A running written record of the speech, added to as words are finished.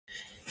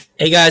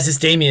Hey guys, it's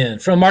Damien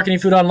from Marketing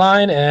Food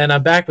Online, and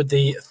I'm back with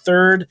the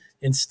third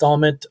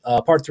installment,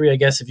 part three, I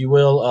guess, if you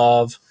will,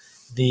 of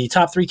the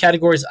top three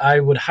categories I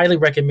would highly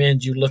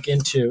recommend you look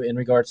into in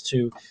regards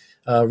to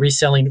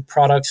reselling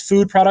products,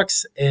 food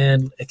products,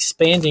 and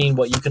expanding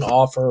what you can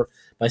offer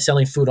by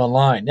selling food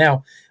online.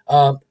 Now,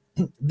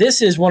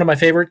 this is one of my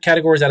favorite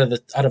categories out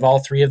of all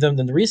three of them.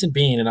 And the reason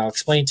being, and I'll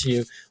explain to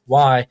you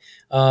why,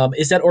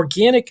 is that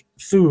organic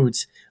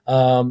foods,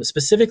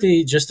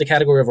 specifically just the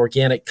category of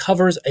organic,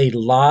 covers a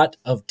lot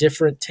of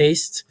different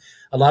tastes,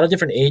 a lot of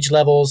different age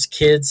levels,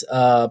 kids,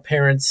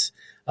 parents,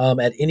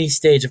 at any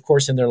stage, of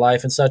course, in their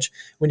life and such.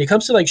 When it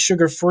comes to like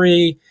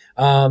sugar-free,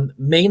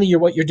 mainly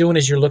what you're doing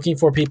is you're looking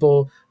for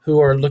people who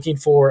are looking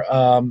for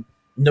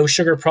no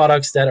sugar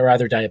products that are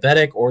either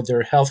diabetic or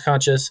they're health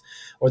conscious,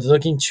 or they're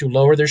looking to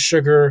lower their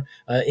sugar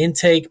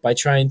intake by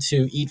trying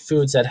to eat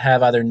foods that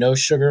have either no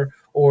sugar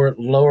or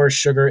lower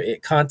sugar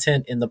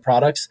content in the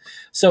products.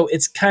 So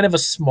it's kind of a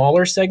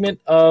smaller segment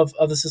of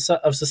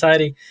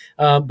society.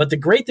 But the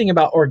great thing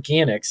about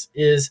organics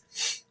is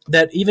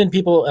that even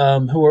people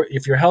who are,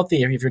 if you're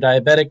healthy, if you're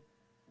diabetic,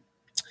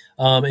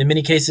 in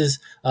many cases,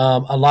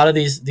 a lot of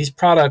these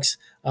products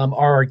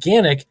are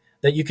organic,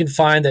 that you can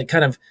find that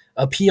kind of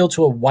appeal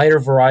to a wider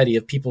variety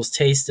of people's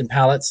tastes and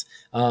palates.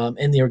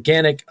 And the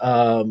organic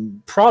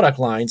product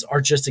lines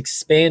are just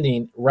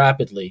expanding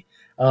rapidly.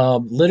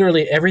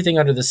 Literally everything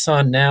under the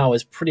sun now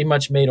is pretty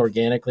much made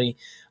organically,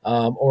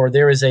 or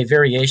there is a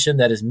variation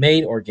that is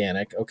made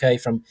organic, okay,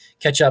 from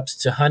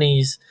ketchups to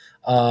honeys,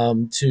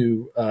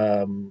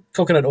 to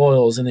coconut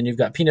oils, and then you've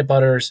got peanut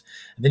butters,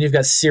 and then you've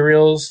got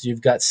cereals,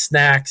 you've got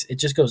snacks. It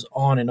just goes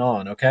on and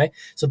on, okay?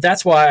 So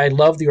that's why I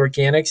love the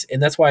organics,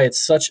 and that's why it's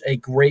such a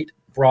great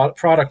broad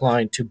product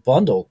line to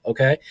bundle,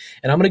 okay?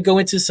 And I'm going to go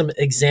into some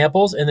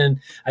examples, and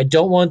then I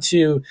don't want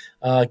to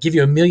give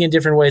you a million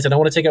different ways. I don't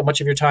want to take up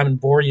much of your time and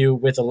bore you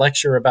with a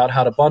lecture about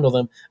how to bundle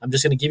them. I'm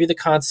just going to give you the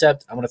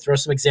concept. I'm going to throw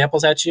some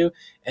examples at you,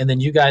 and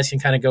then you guys can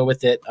kind of go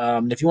with it.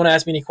 If you want to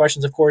ask me any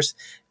questions, of course,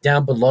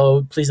 down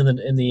below, please, in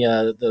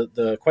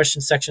the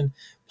question section,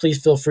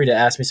 please feel free to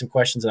ask me some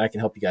questions and I can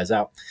help you guys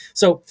out.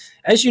 So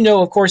as you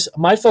know, of course,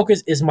 my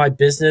focus is my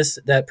business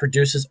that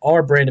produces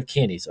our brand of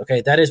candies. Okay,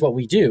 that is what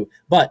we do,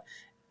 but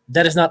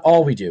that is not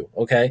all we do.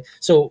 Okay,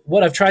 so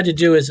what I've tried to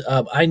do is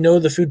I know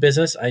the food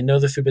business. I know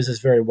the food business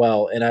very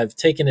well, and I've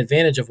taken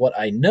advantage of what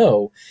I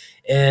know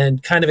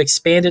and kind of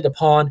expanded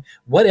upon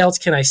what else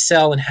can I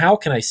sell and how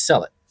can I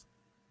sell it.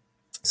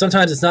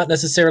 Sometimes it's not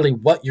necessarily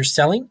what you're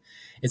selling.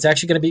 It's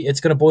actually going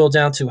to boil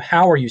down to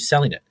how are you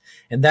selling it.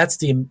 And that's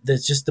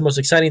just the most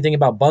exciting thing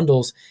about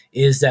bundles,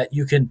 is that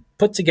you can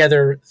put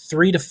together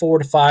 3 to 4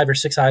 to 5 or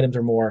 6 items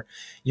or more.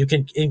 You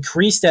can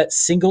increase that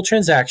single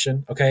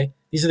transaction. Okay.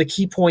 These are the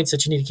key points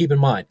that you need to keep in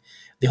mind.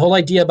 The whole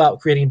idea about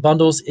creating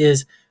bundles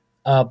is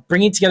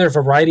bringing together a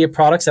variety of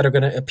products that are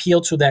going to appeal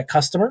to that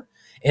customer.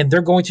 And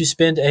they're going to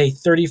spend a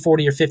 30,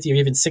 40 or 50 or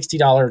even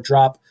 $60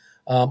 drop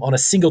on a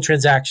single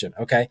transaction.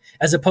 Okay.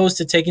 As opposed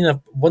to taking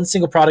one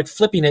single product,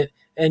 flipping it,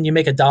 and you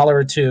make $1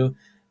 or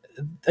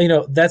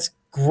 $2, that's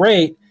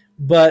great,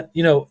 but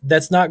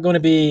that's not going to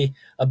be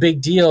a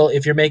big deal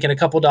if you're making a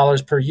couple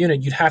dollars per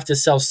unit. You'd have to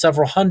sell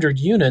several hundred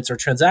units or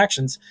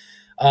transactions.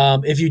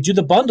 If you do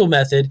the bundle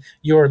method,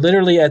 you're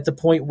literally at the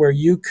point where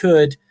you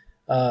could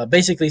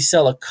basically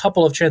sell a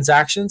couple of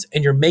transactions,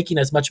 and you're making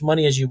as much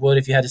money as you would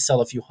if you had to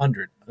sell a few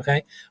hundred.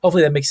 Okay,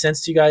 hopefully that makes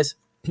sense to you guys.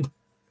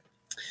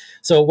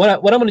 So what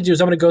I'm going to do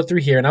is I'm going to go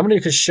through here, and I'm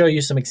going to show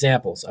you some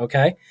examples.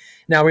 Okay,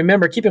 now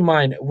remember, keep in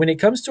mind, when it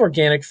comes to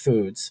organic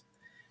foods,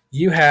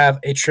 you have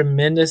a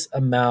tremendous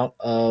amount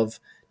of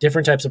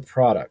different types of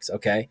products,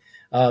 okay?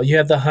 You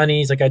have the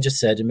honeys, like I just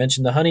said. You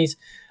mentioned the honeys,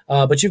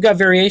 but you've got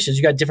variations.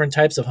 You got different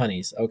types of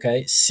honeys,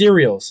 okay?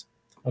 Cereals,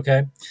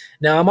 okay?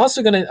 Now, I'm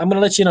going to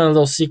let you in on a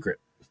little secret.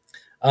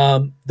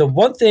 The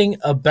one thing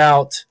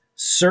about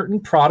certain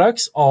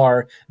products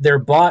are they're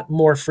bought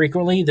more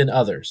frequently than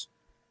others.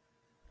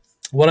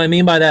 What I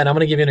mean by that, I'm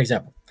going to give you an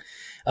example.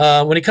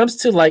 When it comes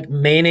to like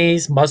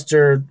mayonnaise,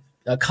 mustard,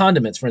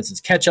 condiments, for instance,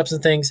 ketchups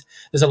and things,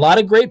 there's a lot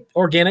of great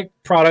organic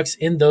products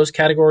in those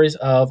categories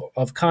of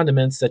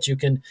condiments that you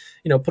can,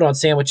 put on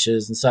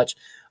sandwiches and such.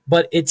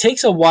 But it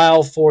takes a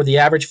while for the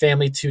average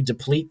family to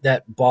deplete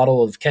that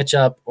bottle of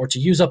ketchup or to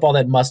use up all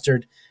that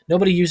mustard.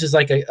 Nobody uses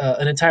like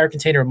an entire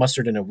container of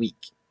mustard in a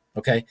week.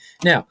 Okay.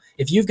 Now,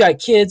 if you've got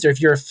kids or if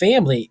you're a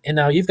family and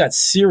now you've got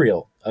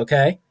cereal,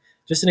 okay,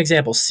 just an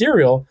example,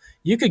 cereal,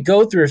 you could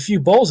go through a few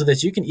bowls of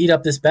this. You can eat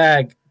up this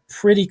bag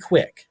pretty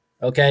quick.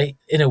 Okay,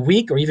 in a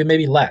week or even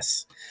maybe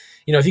less.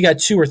 If you got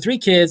 2 or 3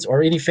 kids,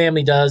 or any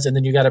family does, and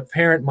then you got a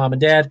parent, mom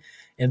and dad,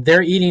 and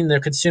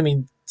they're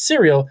consuming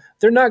cereal,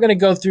 they're not going to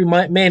go through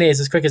mayonnaise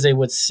as quick as they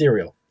would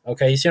cereal.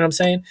 Okay, you see what I'm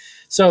saying?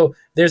 So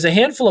there's a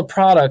handful of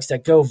products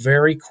that go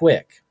very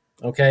quick.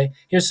 Okay,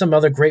 here's some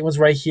other great ones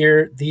right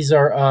here. These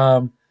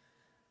are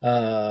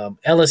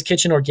Ella's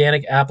Kitchen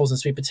organic apples and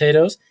sweet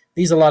potatoes.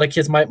 These, a lot of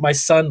kids, my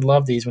son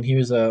loved these when he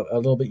was a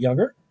little bit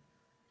younger.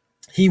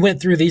 He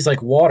went through these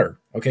like water,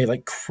 okay,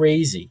 like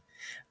crazy.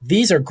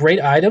 These are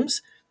great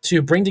items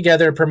to bring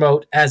together and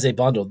promote as a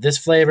bundle. This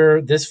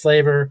flavor,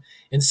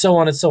 and so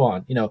on and so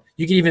on. You know,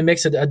 you can even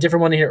mix a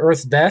different one in here,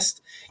 Earth's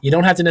Best. You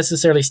don't have to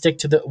necessarily stick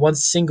to the one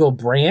single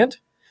brand.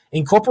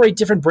 Incorporate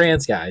different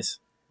brands, guys.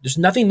 There's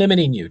nothing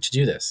limiting you to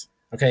do this.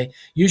 Okay,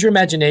 use your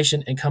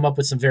imagination and come up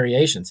with some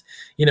variations.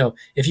 You know,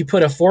 if you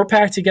put a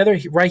 4-pack together,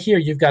 right here,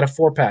 you've got a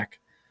 4-pack,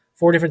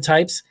 4 different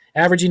types,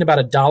 averaging about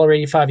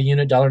 $1.85 a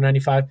unit,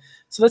 $1.95.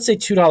 So let's say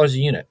 $2 a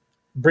unit.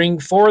 Bring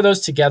 4 of those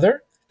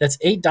together. That's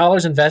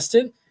 $8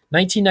 invested,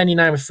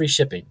 $19.99 with free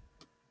shipping.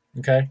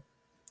 Okay.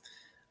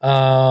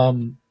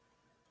 And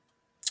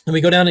we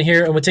go down in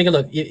here and we'll take a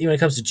look. When it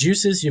comes to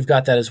juices, you've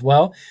got that as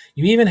well.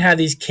 You even have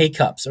these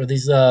K-cups, or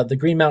these the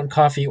Green Mountain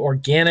Coffee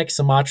organic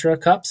Sumatra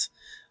cups.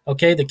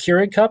 Okay, the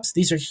Keurig cups.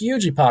 These are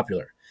hugely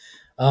popular.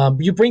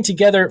 You bring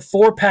together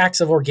 4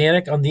 packs of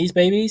organic on these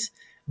babies.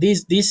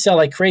 These sell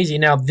like crazy.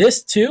 Now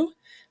this too,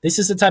 this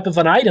is the type of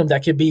an item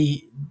that could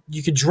be,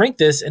 you could drink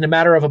this in a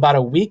matter of about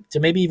a week to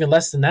maybe even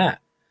less than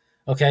that.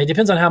 Okay, it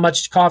depends on how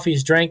much coffee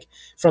is drank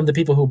from the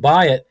people who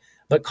buy it.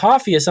 But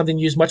coffee is something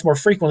used much more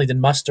frequently than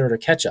mustard or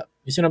ketchup.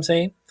 You see what I'm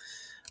saying?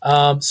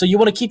 So you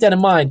want to keep that in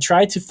mind.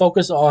 Try to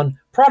focus on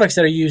products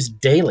that are used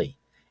daily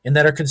and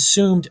that are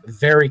consumed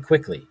very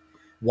quickly.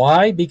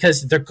 Why?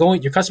 Because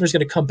your customer's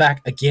going to come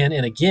back again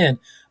and again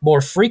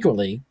more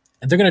frequently,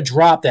 and they're going to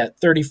drop that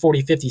 $30,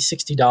 $40, $50,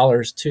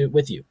 $60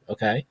 with you.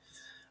 Okay.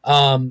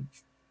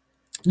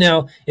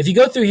 Now, if you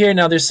go through here,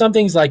 now there's some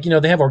things like,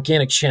 they have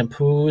organic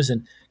shampoos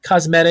and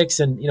cosmetics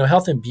and,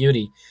 health and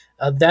beauty.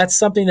 That's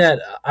something that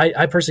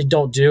I personally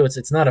don't do.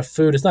 It's not a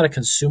food. It's not a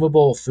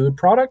consumable food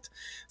product.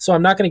 So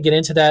I'm not going to get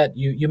into that.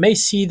 You may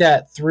see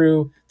that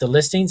through the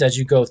listings as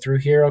you go through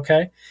here,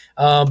 okay?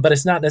 But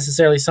it's not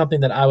necessarily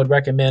something that I would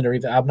recommend, or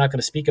even I'm not going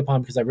to speak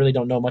upon because I really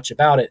don't know much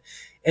about it.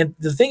 And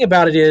the thing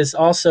about it is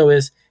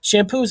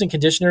shampoos and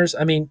conditioners.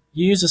 I mean,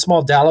 you use a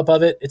small dollop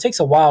of it. It takes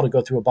a while to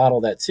go through a bottle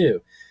of that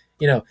too.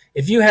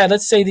 If you had,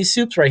 let's say, these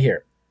soups right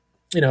here,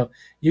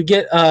 you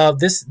get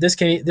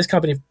this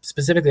company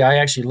specifically. I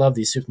actually love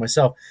these soups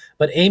myself.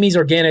 But Amy's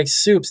Organic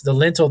Soups, the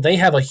lentil, they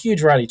have a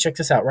huge variety. Check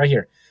this out right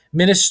here.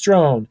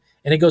 Minestrone,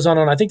 and it goes on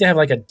and on. I think they have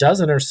like a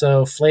dozen or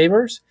so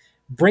flavors.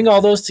 Bring all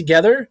those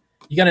together.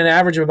 You got an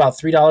average of about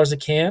 $3 a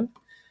can,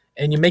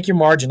 and you make your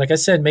margin. Like I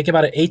said, make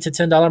about an $8 to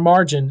 $10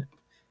 margin,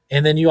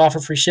 and then you offer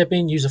free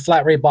shipping. Use a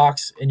flat rate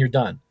box, and you're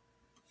done.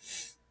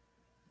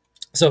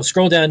 So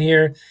scroll down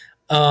here.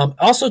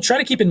 Also, try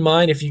to keep in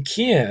mind, if you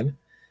can,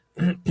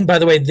 by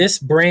the way, this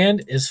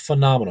brand is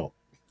phenomenal.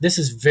 This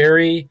is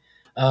very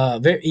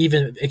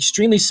even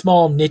extremely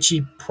small, niche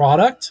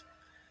product,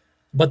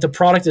 but the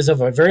product is of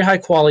a very high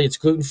quality. It's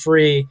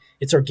gluten-free.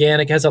 It's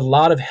organic. It has a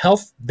lot of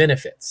health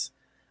benefits.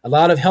 A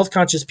lot of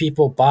health-conscious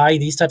people buy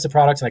these types of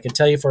products, and I can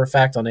tell you for a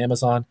fact on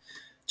Amazon,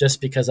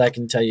 just because I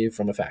can tell you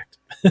from a fact.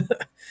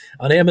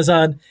 On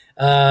Amazon,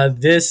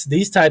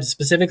 these types,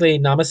 specifically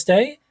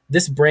Namaste,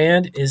 this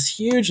brand is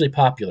hugely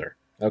popular.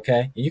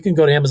 Okay, you can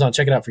go to Amazon,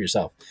 check it out for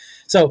yourself.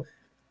 So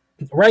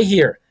right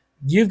here,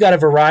 you've got a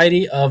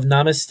variety of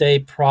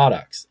Namaste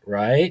products,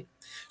 right?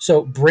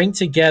 So bring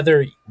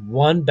together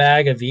 1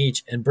 bag of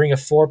each and bring a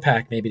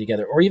 4-pack maybe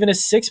together, or even a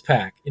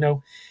 6-pack.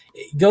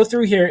 Go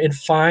through here and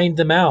find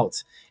them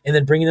out and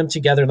then bring them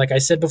together. And like I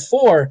said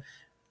before,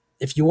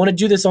 if you want to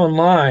do this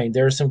online,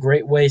 there are some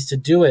great ways to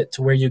do it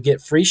to where you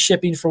get free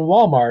shipping from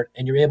Walmart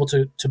and you're able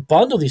to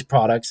bundle these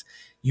products.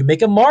 You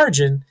make a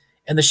margin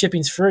and the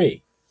shipping's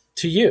free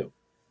to you.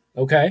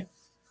 Okay.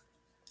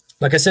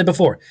 Like I said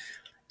before,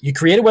 you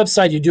create a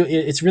website.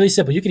 It's really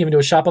simple. You can even do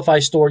a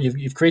Shopify store.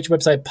 You've created your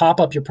website,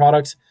 pop up your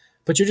products,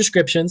 put your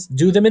descriptions,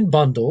 do them in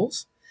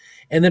bundles.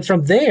 And then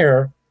from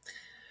there,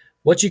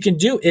 what you can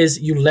do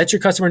is you let your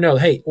customer know,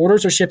 hey,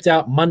 orders are shipped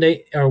out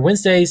Monday or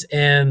Wednesdays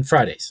and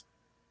Fridays.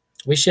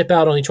 We ship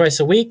out only twice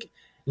a week.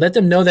 Let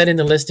them know that in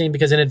the listing,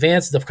 because in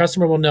advance, the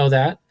customer will know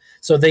that.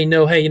 So they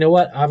know, hey, you know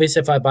what?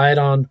 Obviously, if I buy it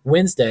on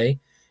Wednesday,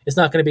 it's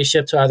not going to be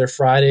shipped to either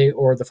Friday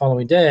or the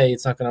following day.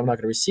 I'm not going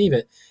to receive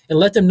it. And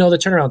let them know the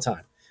turnaround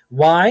time.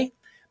 Why?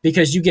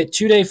 Because you get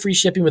 2-day free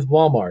shipping with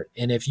Walmart.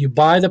 And if you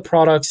buy the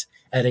products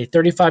at a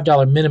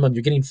 $35 minimum,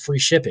 you're getting free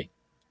shipping,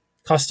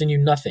 costing you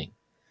nothing.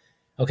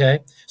 Okay?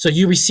 So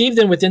you receive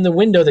them within the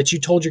window that you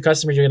told your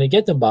customer you're going to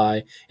get them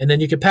by, and then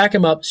you can pack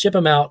them up, ship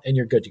them out, and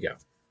you're good to go.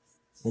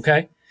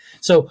 Okay?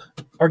 So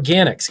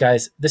organics,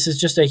 guys, this is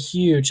just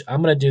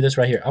I'm going to do this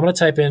right here. I'm going to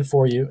type in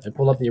for you and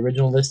pull up the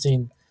original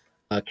listing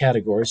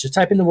categories. Just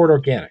type in the word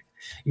organic.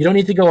 You don't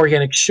need to go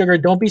organic sugar.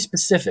 Don't be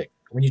specific.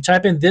 When you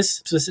type in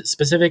this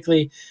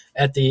specifically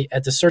at the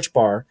search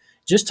bar,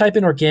 just type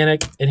in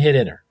organic and hit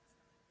enter.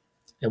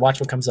 And watch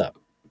what comes up.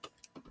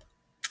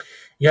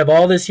 You have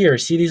all this here.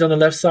 See these on the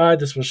left side?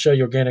 This will show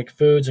you organic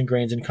foods and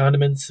grains and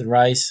condiments and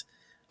rice.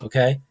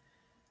 Okay?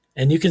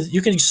 And you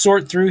can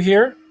sort through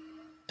here.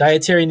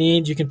 Dietary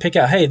needs. You can pick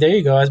out, hey, there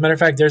you go. As a matter of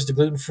fact, there's the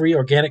gluten-free,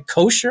 organic,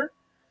 kosher,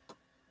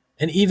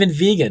 and even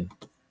vegan.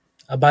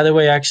 By the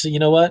way, actually, you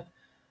know what?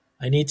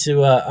 I need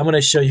to, I'm going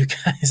to show you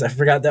guys. I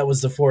forgot that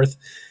was the fourth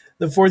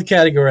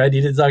category I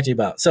needed to talk to you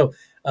about. So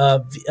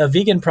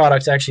vegan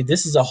products, actually,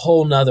 this is a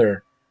whole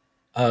nother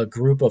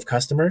group of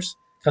customers.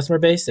 customer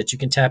base that you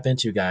can tap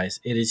into, guys.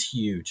 It is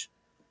huge.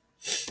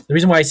 The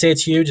reason why I say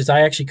it's huge is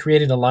I actually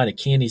created a line of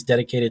candies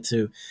dedicated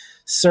to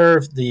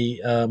serve the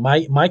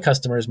my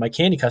customers, my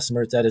candy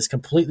customers, that is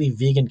completely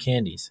vegan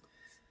candies.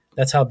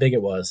 That's how big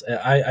it was.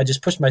 I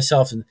just pushed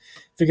myself and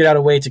figured out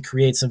a way to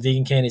create some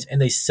vegan candies,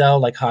 and they sell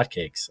like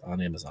hotcakes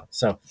on Amazon.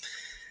 So,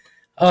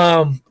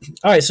 all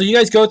right. So you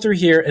guys go through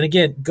here, and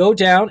again, go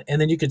down, and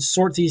then you could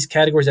sort these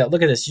categories out.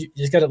 Look at this.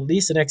 You've got at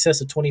least in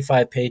excess of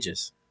 25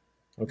 pages.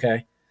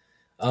 Okay.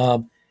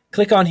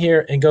 Click on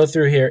here and go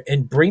through here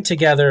and bring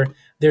together.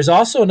 There's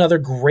also another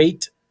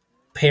great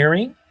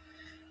pairing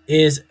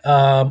is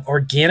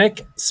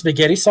organic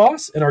spaghetti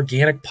sauce and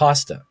organic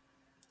pasta.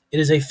 It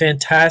is a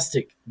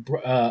fantastic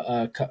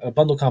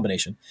bundle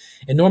combination.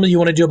 And normally you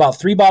want to do about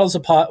 3 bottles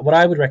of what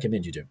I would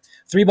recommend you do.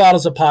 3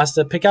 bottles of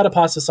pasta. Pick out a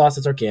pasta sauce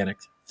that's organic.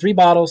 3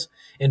 bottles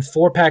and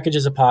 4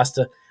 packages of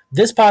pasta.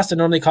 This pasta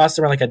normally costs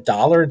around like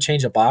 $1 and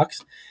change a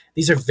box.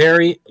 These are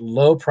very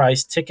low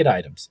price ticket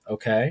items,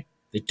 okay?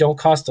 They don't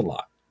cost a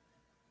lot.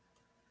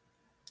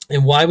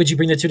 And why would you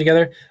bring the two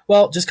together?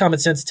 Well, just common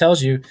sense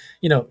tells you,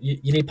 you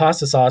need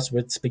pasta sauce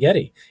with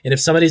spaghetti. And if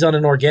somebody's on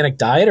an organic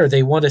diet or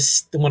they want to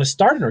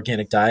start an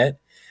organic diet,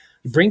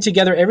 you bring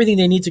together everything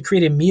they need to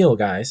create a meal,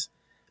 guys.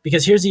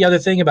 Because here's the other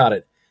thing about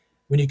it.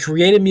 When you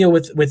create a meal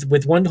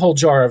with one whole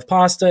jar of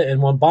pasta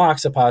and 1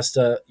 box of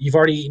pasta, you've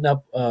already eaten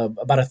up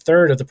about a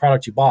third of the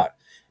product you bought.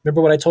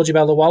 Remember what I told you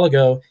about a little while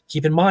ago?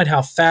 Keep in mind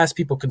how fast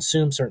people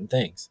consume certain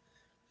things.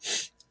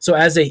 So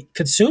as they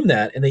consume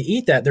that and they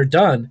eat that, they're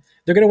done.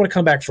 They're going to want to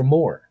come back for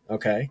more,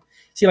 okay?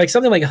 See, like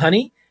something like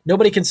honey,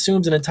 nobody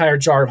consumes an entire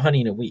jar of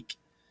honey in a week.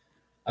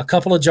 A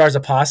couple of jars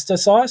of pasta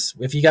sauce,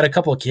 if you got a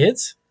couple of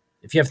kids,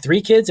 if you have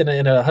 3 kids and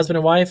a husband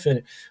and wife,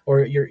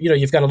 or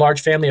you've got a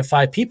large family of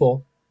 5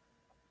 people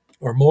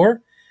or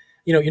more,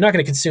 you're not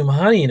going to consume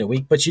honey in a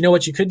week. But you know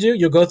what you could do?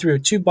 You'll go through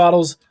 2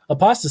 bottles of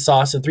pasta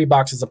sauce and 3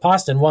 boxes of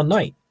pasta in one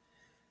night,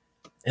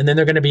 and then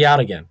they're going to be out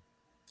again.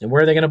 And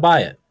where are they going to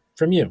buy it?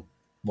 From you.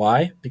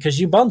 Why? Because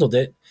you bundled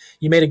it.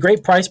 You made a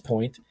great price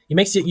point. You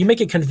make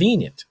it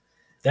convenient.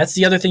 That's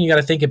the other thing you got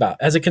to think about.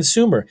 As a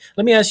consumer,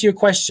 let me ask you a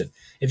question.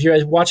 If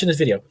you're watching this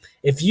video,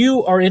 if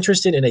you are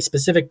interested in a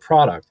specific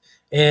product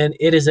and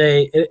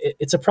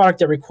it's a product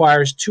that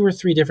requires 2 or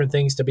 3 different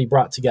things to be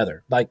brought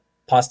together, like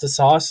pasta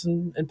sauce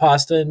and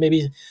pasta and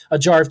maybe a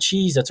jar of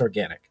cheese that's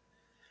organic.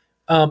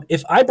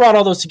 If I brought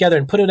all those together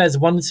and put it as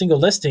one single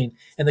listing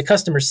and the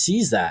customer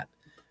sees that,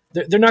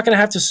 they're not going to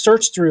have to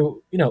search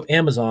through,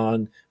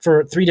 Amazon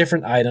for 3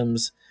 different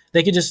items.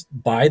 They could just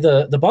buy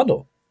the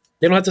bundle.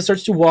 They don't have to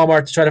search through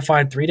Walmart to try to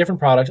find 3 different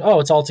products. Oh,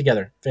 it's all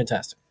together.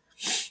 Fantastic.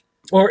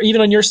 Or even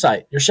on your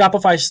site, your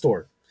Shopify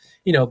store,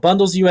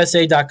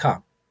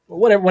 bundlesusa.com,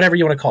 whatever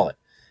you want to call it.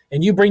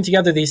 And you bring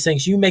together these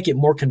things. You make it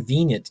more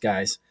convenient,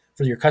 guys,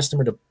 for your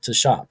customer to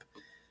shop.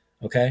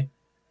 Okay?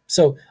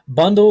 So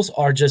bundles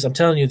are just, I'm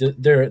telling you,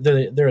 they're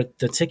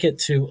the ticket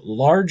to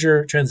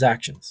larger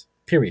transactions,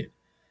 period.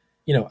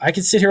 I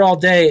could sit here all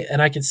day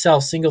and I could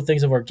sell single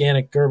things of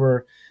organic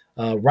Gerber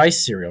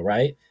rice cereal,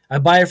 right? I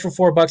buy it for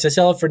 $4, I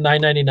sell it for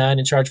 $9.99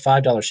 and charge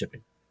 $5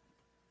 shipping.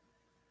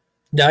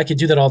 Now I could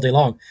do that all day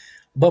long,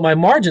 but my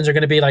margins are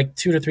going to be like $2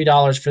 to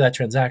 $3 for that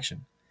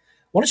transaction.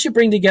 Why don't you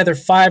bring together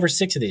 5 or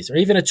 6 of these, or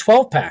even a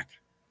 12-pack?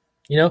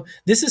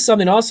 This is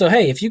something also.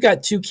 Hey, if you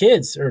got 2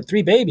 kids or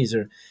 3 babies,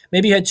 or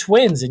maybe you had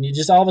twins, and you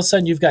just all of a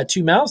sudden you've got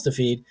 2 mouths to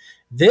feed.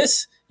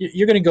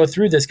 You're going to go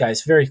through this,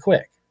 guys, very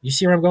quick. You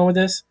see where I'm going with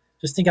this?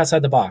 Just think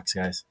outside the box,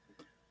 guys.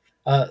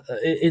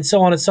 And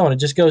so on and so on. It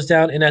just goes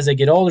down. And as they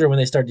get older, when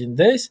they start doing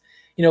this,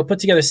 put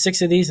together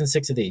 6 of these and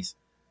 6 of these.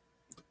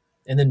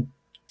 And then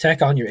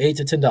tack on your $8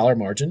 to $10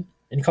 margin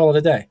and call it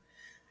a day.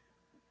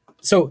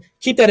 So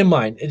keep that in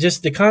mind.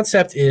 The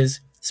concept is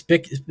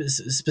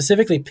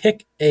specifically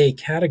pick a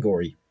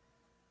category.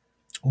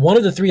 One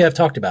of the 3 I've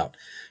talked about: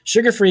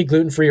 sugar-free,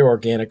 gluten-free, or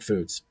organic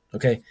foods.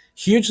 Okay,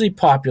 hugely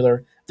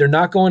popular. They're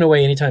not going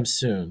away anytime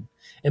soon.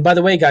 And by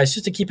the way, guys,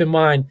 just to keep in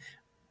mind,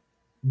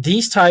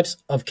 these types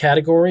of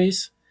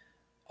categories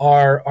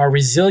are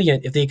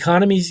resilient. If the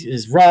economy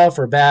is rough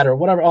or bad or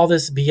whatever, all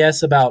this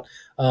BS about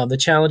the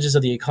challenges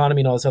of the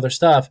economy and all this other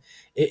stuff,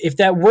 if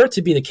that were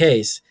to be the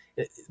case,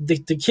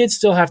 the kids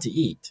still have to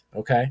eat,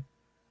 okay?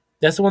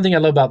 That's the one thing I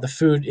love about the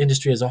food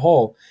industry as a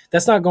whole.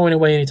 That's not going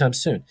away anytime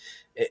soon.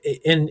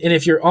 And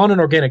if you're on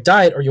an organic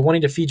diet or you're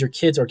wanting to feed your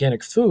kids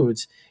organic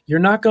foods, you're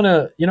not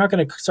gonna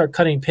start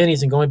cutting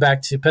pennies and going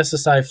back to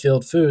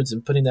pesticide-filled foods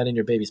and putting that in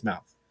your baby's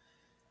mouth.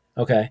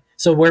 Okay,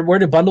 so where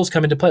do bundles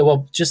come into play?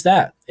 Well, just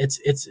that.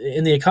 It's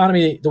in the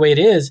economy the way it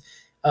is.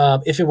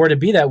 If it were to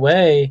be that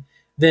way,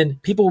 then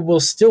people will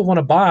still want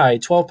to buy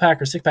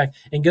 12-pack or 6-pack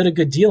and get a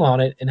good deal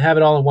on it and have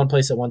it all in one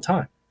place at one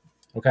time.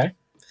 Okay,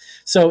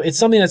 so it's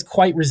something that's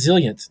quite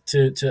resilient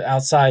to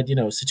outside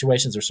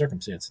situations or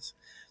circumstances.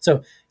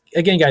 So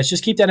again, guys,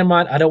 just keep that in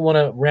mind. I don't want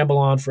to ramble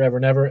on forever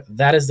and ever.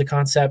 That is the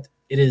concept.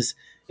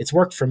 It's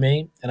worked for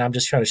me, and I'm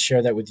just trying to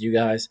share that with you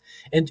guys.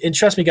 And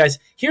trust me, guys,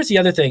 here's the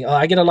other thing.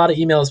 I get a lot of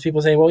emails,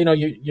 people saying, well,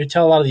 you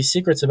tell a lot of these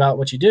secrets about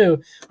what you do.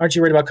 Aren't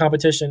you worried about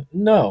competition?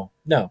 No.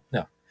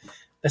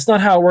 That's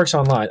not how it works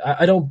online.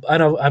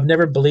 I've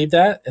never believed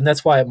that. And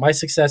that's why my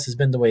success has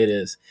been the way it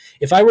is.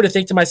 If I were to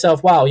think to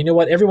myself, wow, you know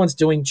what? Everyone's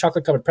doing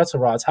chocolate covered pretzel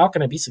rods. How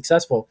can I be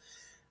successful?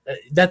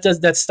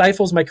 That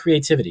stifles my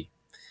creativity.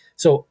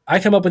 So I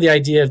come up with the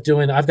idea of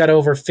I've got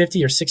over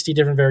 50 or 60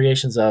 different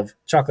variations of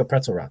chocolate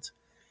pretzel rods,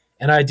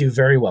 and I do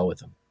very well with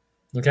them.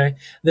 Okay.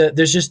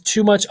 There's just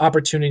too much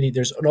opportunity.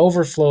 There's an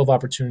overflow of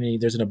opportunity.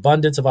 There's an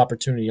abundance of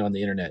opportunity on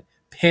the internet.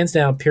 Hands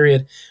down,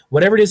 period.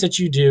 Whatever it is that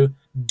you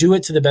do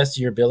it to the best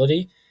of your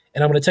ability.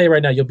 And I'm going to tell you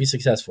right now, you'll be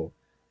successful.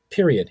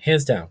 Period.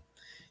 Hands down.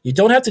 You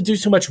don't have to do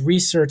too much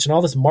research and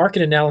all this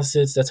market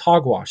analysis. That's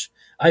hogwash.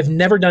 I've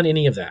never done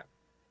any of that.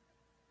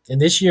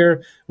 And this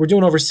year, we're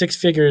doing over 6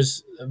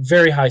 figures,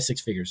 very high 6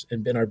 figures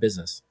in our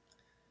business.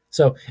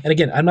 So, and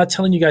again, I'm not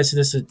telling you guys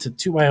this to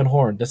toot my own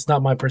horn. That's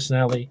not my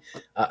personality.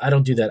 I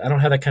don't do that. I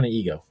don't have that kind of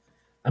ego.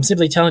 I'm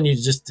simply telling you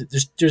just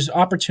there's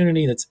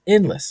opportunity that's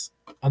endless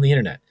on the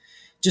internet.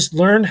 Just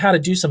learn how to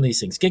do some of these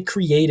things. Get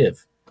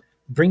creative.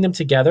 Bring them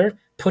together.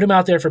 Put them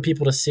out there for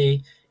people to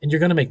see, and you're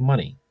going to make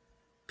money,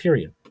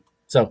 period.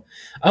 So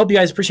I hope you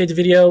guys appreciate the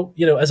video.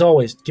 You know, as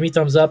always, give me a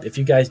thumbs up. If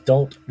you guys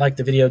don't like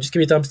the video, just give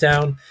me a thumbs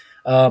down.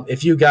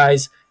 If you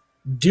guys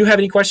do have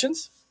any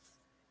questions,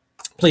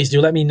 please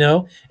do let me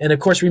know. And of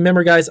course,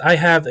 remember, guys, I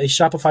have a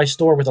Shopify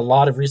store with a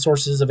lot of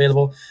resources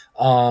available,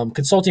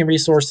 consulting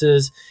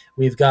resources.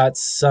 We've got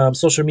some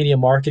social media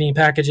marketing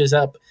packages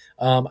up.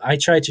 I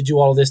try to do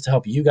all of this to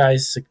help you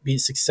guys be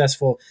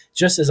successful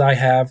just as I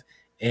have.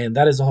 And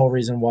that is the whole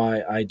reason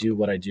why I do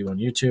what I do on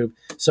YouTube.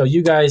 So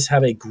you guys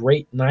have a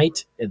great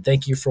night, and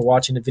thank you for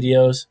watching the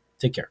videos.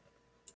 Take care.